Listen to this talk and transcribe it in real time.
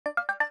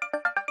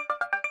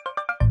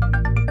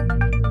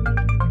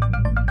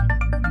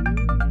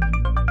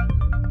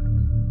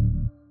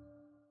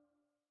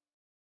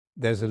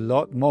There's a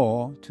lot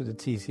more to the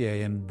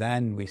TCA-M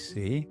than we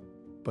see,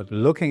 but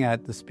looking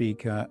at the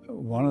speaker,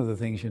 one of the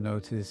things you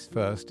notice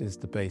first is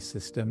the bass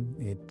system.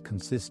 It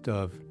consists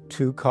of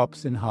 2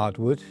 cups in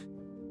hardwood.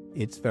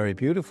 It's very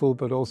beautiful,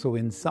 but also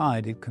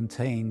inside it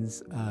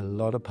contains a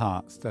lot of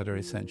parts that are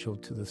essential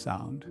to the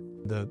sound.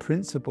 The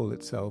principle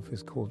itself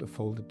is called a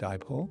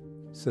folded-dipole.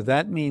 So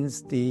that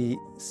means the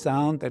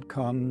sound that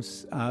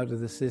comes out of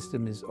the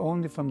system is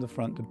only from the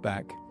front to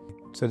back.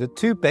 So the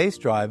 2 bass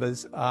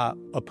drivers are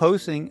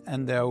opposing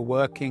and they're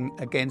working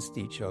against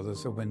each other.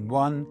 So when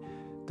one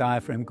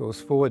diaphragm goes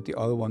forward, the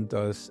other one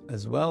does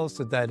as well.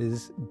 So that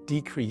is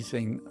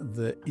decreasing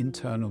the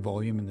internal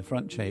volume in the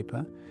front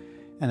chamber.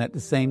 And at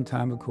the same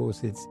time, of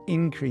course, it's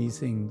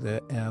increasing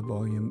the air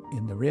volume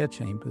in the rear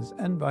chambers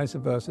and vice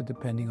versa,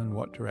 depending on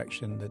what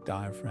direction the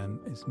diaphragm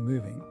is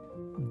moving.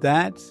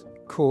 That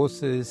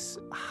causes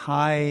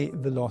high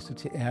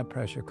velocity air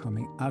pressure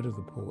coming out of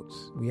the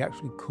ports. We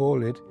actually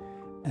call it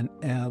an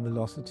air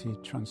velocity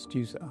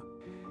transducer.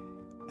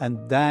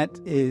 And that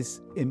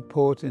is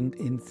important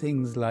in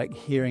things like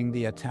hearing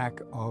the attack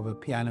of a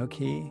piano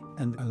key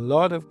and a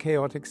lot of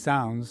chaotic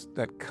sounds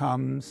that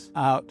comes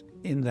out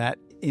in that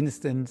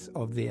instance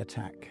of the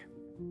attack.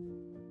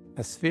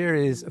 A sphere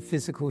is a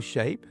physical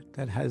shape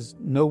that has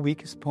no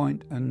weakest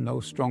point and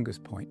no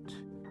strongest point.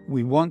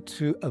 We want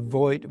to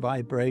avoid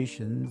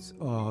vibrations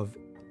of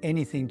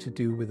anything to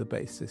do with the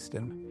bass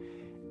system.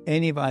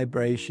 Any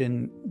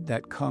vibration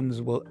that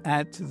comes will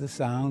add to the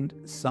sound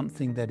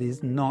something that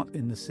is not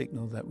in the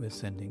signal that we're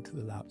sending to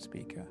the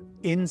loudspeaker.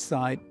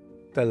 Inside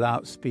the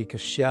loudspeaker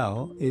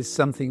shell is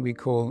something we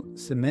call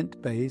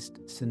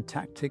cement-based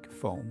syntactic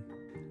foam.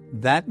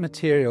 That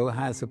material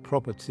has a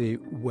property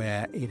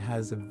where it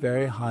has a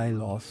very high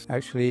loss,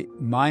 actually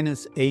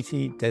minus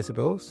 80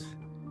 decibels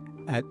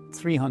at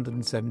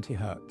 370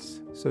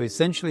 hertz. So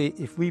essentially,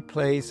 if we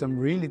play some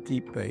really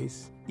deep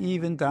bass,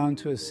 even down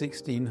to a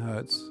 16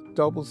 hertz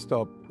double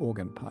stop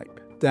organ pipe,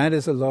 that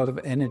is a lot of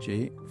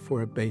energy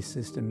for a bass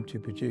system to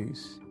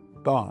produce.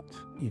 But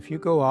if you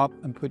go up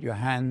and put your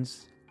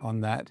hands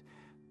on that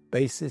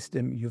bass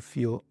system, you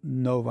feel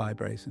no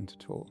vibrations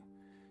at all.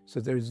 So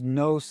there is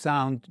no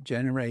sound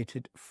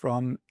generated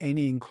from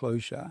any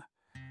enclosure,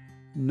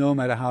 no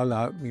matter how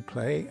loud we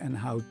play and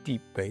how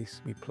deep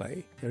bass we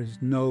play. There is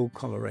no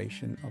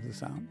coloration of the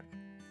sound.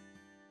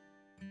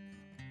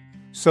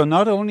 So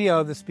not only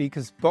are the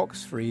speakers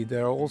box-free,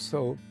 they're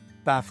also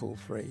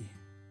baffle-free,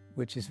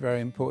 which is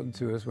very important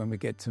to us when we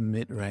get to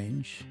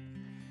mid-range.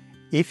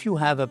 If you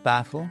have a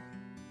baffle,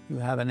 you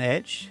have an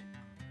edge,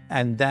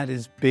 and that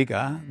is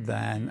bigger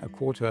than a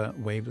quarter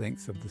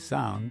wavelength of the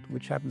sound,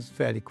 which happens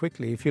fairly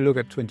quickly. If you look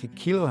at 20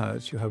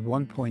 kilohertz, you have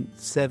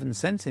 1.7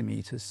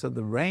 centimeters, so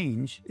the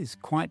range is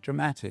quite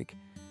dramatic.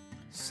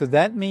 So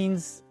that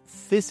means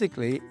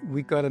physically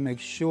we've got to make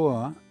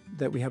sure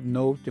that we have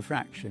no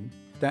diffraction.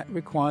 That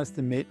requires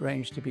the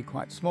mid-range to be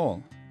quite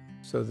small.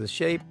 So the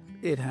shape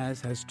it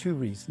has 2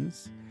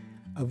 reasons.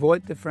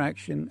 Avoid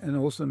diffraction and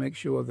also make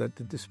sure that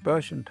the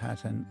dispersion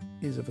pattern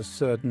is of a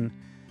certain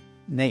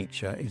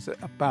nature. It's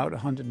about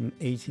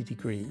 180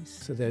 degrees.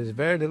 So there's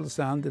very little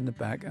sound in the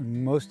back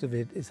and most of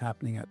it is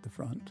happening at the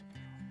front.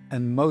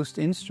 And most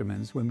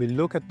instruments, when we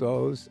look at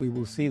those, we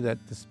will see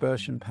that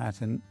dispersion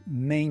pattern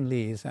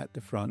mainly is at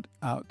the front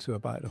out to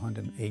about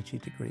 180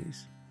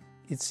 degrees.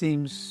 It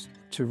seems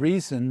to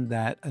reason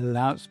that a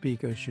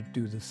loudspeaker should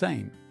do the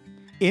same.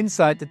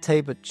 Inside the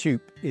tapered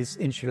tube is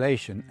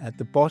insulation. At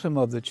the bottom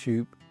of the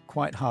tube,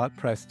 quite hard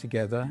pressed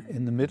together.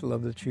 In the middle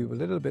of the tube, a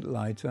little bit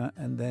lighter,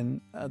 and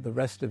then the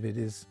rest of it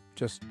is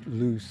just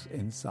loose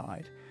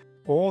inside.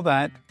 All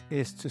that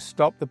is to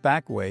stop the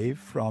back wave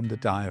from the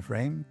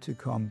diaphragm to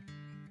come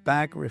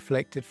back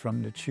reflected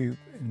from the tube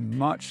in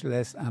much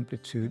less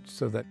amplitude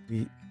so that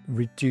we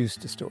reduce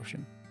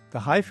distortion. The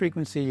high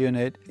frequency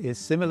unit is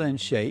similar in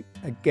shape,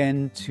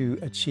 again to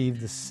achieve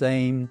the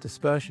same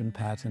dispersion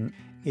pattern.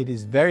 It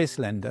is very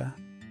slender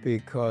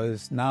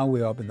because now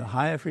we're up in the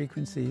higher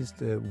frequencies,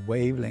 the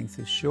wavelength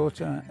is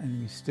shorter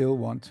and we still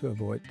want to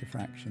avoid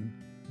diffraction.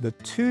 The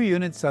 2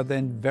 units are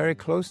then very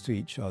close to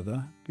each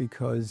other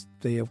because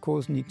they of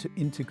course need to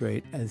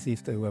integrate as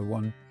if they were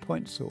one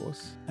point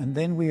source. And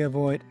then we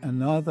avoid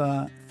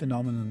another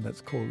phenomenon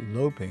that's called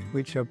loping,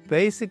 which are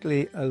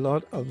basically a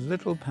lot of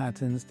little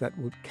patterns that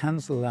would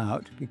cancel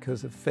out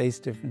because of phase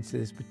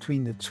differences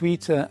between the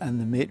tweeter and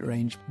the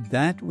mid-range.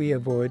 That we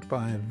avoid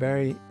by a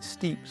very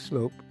steep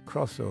slope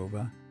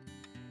crossover.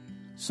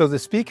 So the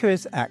speaker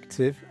is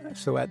active.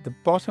 So at the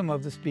bottom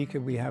of the speaker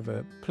we have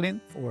a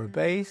plinth or a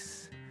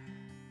base,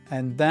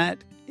 and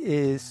that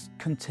is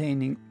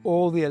containing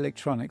all the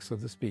electronics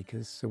of the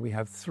speakers. So we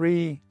have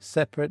 3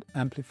 separate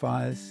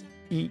amplifiers,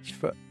 each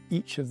for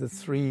each of the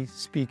 3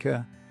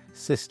 speaker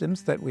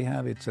systems that we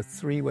have. It's a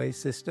 3-way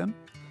system.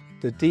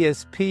 The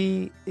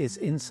DSP is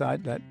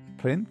inside that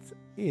plinth.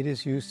 It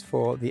is used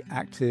for the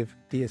active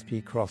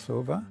DSP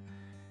crossover.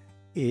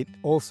 It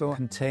also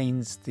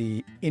contains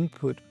the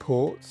input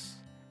ports,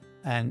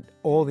 and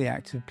all the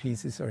active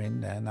pieces are in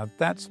there. Now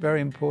that's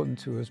very important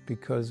to us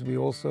because we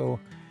also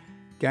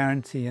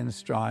guarantee and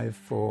strive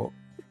for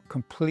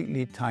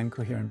completely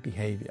time-coherent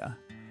behavior.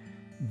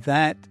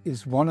 That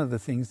is one of the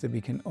things that we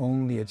can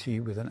only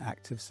achieve with an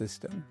active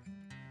system.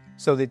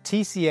 So the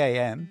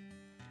TCA-M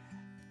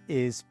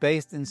is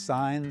based in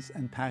science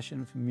and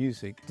passion for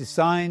music,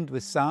 designed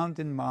with sound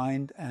in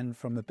mind and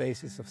from the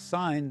basis of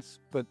science,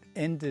 but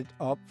ended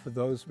up for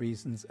those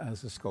reasons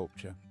as a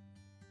sculpture.